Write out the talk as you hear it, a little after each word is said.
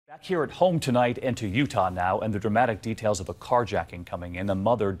Back here at home tonight and to Utah now, and the dramatic details of a carjacking coming in. A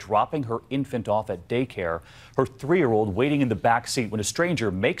mother dropping her infant off at daycare, her 3-year-old waiting in the back seat when a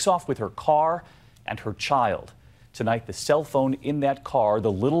stranger makes off with her car and her child. Tonight, the cell phone in that car, the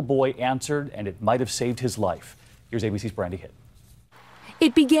little boy answered, and it might have saved his life. Here's ABC's Brandy Hitt.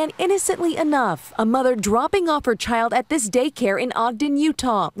 It began innocently enough, a mother dropping off her child at this daycare in Ogden,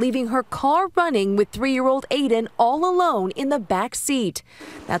 Utah, leaving her car running with 3-year-old Aiden all alone in the back seat.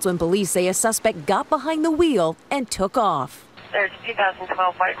 That's when police say a suspect got behind the wheel and took off. There's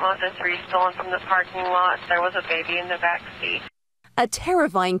 2012 white Mazda 3 stolen from the parking lot. There was a baby in the back seat. A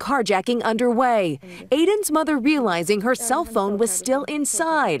terrifying carjacking underway. Aiden's mother realizing her cell phone was still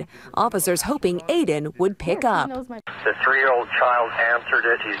inside. Officers hoping Aiden would pick up. The 3-year-old child answered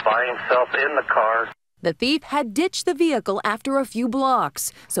it. He's by himself in the car. The thief had ditched the vehicle after a few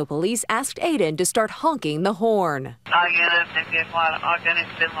blocks, so police asked Aiden to start honking the horn. The vehicle out of Ogden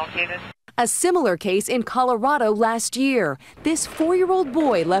has been located. A similar case in Colorado last year. This 4-year-old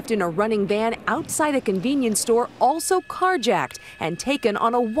boy left in a running van outside a convenience store, also carjacked and taken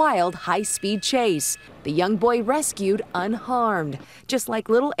on a wild high-speed chase. The young boy rescued unharmed, just like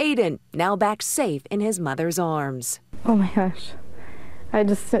little Aiden, now back safe in his mother's arms. Oh my gosh.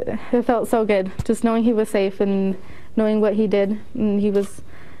 It felt so good, just knowing he was safe and knowing what he did, and he was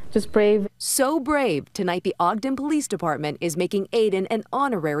just brave. So brave, tonight the Ogden Police Department is making Aiden an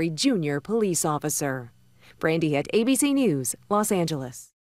honorary junior police officer. Brandy Hitt, ABC News, Los Angeles.